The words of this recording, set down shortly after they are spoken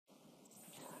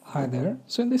Hi there.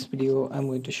 So in this video, I'm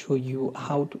going to show you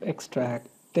how to extract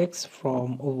text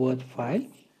from a Word file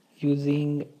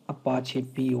using Apache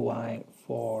POI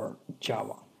for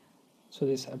Java. So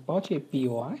this Apache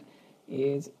POI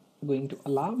is going to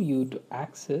allow you to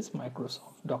access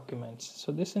Microsoft documents.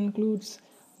 So this includes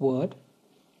Word,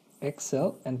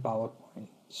 Excel, and PowerPoint.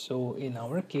 So in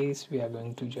our case, we are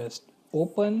going to just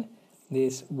open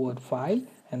this Word file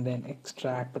and then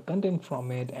extract the content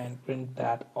from it and print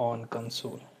that on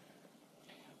console.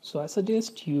 So I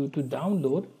suggest you to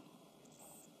download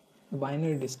the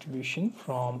binary distribution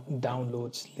from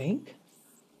downloads link.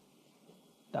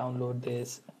 Download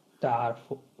this tar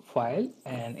file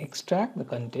and extract the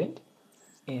content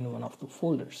in one of the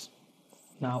folders.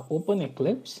 Now open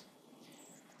Eclipse,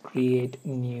 create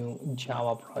new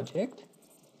Java project.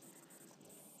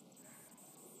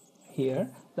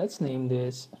 Here let's name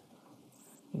this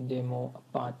Demo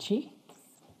Apache.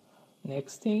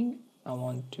 Next thing, I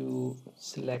want to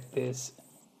select this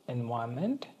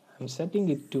environment. I'm setting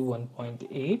it to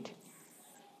 1.8.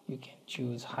 You can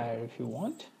choose higher if you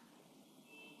want.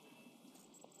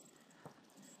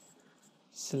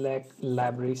 Select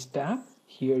Libraries tab.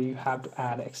 Here you have to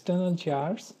add external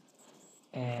jars,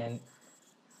 and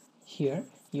here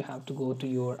you have to go to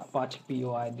your Apache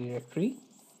POI directory.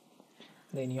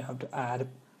 Then you have to add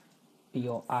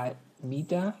POI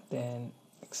beta, then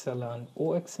Excel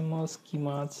OXML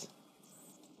schemas.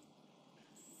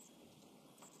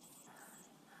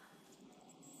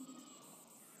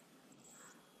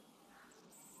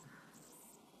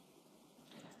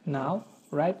 Now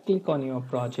right click on your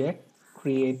project,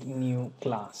 create new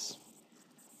class.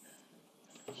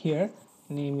 Here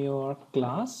name your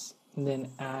class,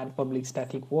 then add public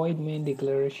static void main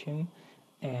declaration,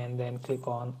 and then click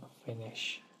on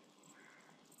finish.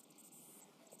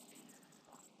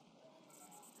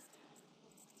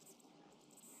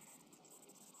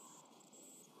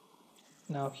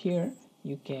 Now here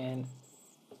you can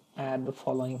add the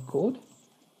following code.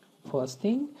 First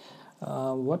thing,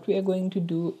 what we are going to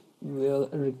do will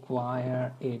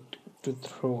require it to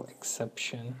throw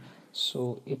exception,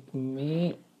 so it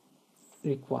may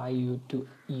require you to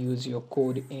use your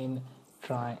code in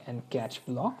try and catch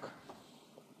block.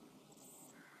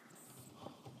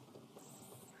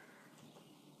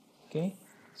 Okay,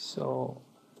 so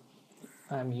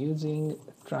I'm using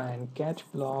try and catch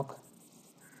block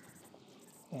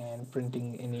and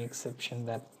printing any exception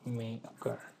that may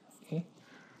occur. Okay,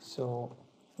 so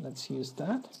let's use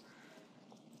that.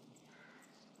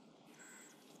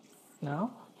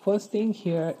 Now first thing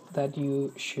here that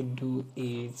you should do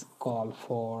is call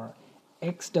for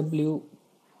xwpf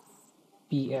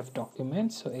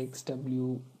document. So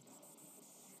xwpf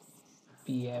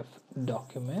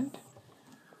document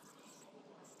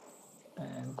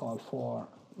and call for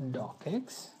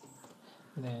docx,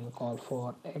 then call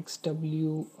for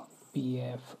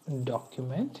xwpf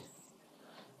document,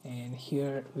 and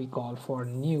here we call for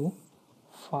new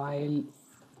file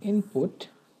input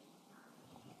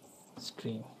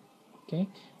stream. Okay,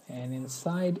 and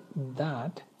inside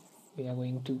that we are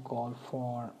going to call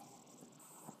for,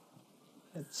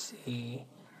 let's say,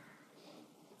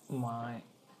 my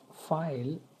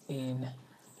file in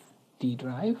D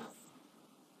drive,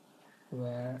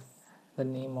 where the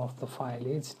name of the file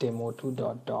is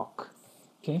demo2.doc.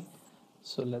 Okay,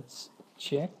 so let's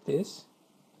check this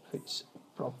if it's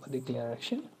proper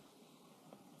declaration.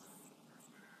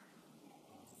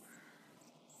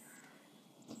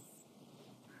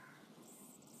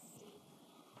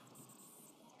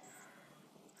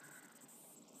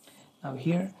 Now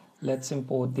here let's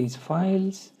import these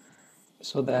files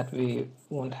so that we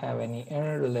won't have any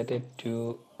error related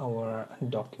to our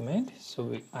document.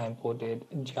 So I imported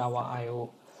Java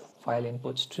IO file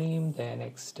input stream, then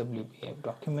xwpf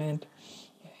document,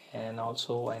 and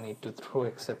also I need to throw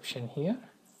exception here.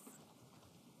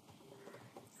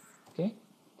 Okay,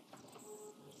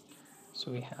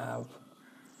 so we have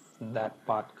that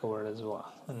part covered as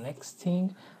well. The next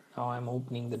thing, now I'm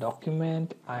opening the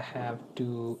document. I have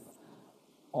to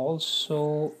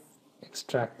also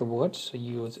extract the words, so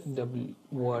use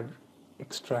word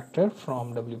extractor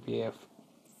from WPF.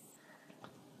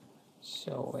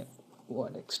 So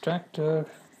word extractor,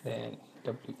 then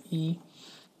WE.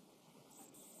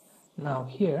 Now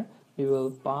here we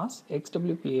will pass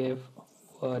xwpf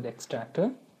word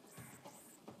extractor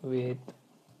with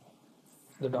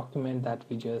the document that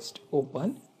we just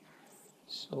opened.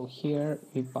 So here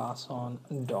we pass on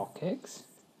docx.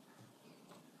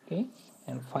 Okay,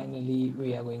 and finally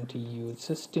we are going to use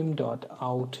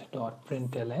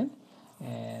system.out.println,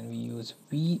 and we use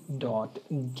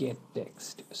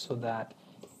v.getText so that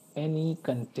any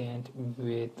content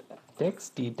with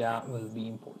text data will be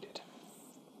imported.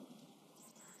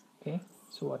 Okay,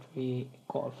 so what we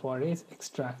call for is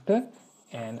extractor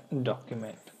and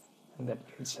document, and that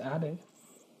gets added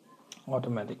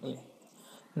automatically.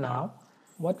 Now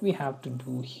what we have to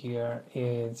do here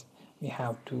is we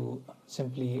have to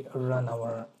simply run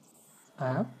our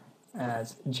app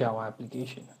as Java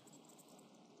application.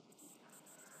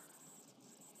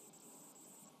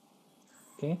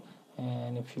 Okay,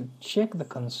 and if you check the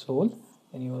console,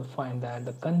 then you will find that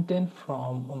the content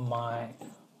from my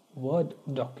Word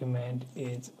document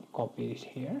is copied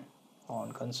here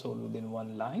on console within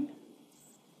one line.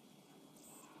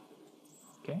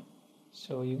 Okay,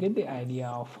 so you get the idea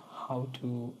of how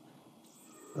to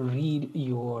read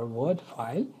your Word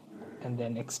file and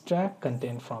then extract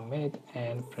content from it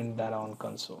and print that on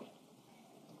console.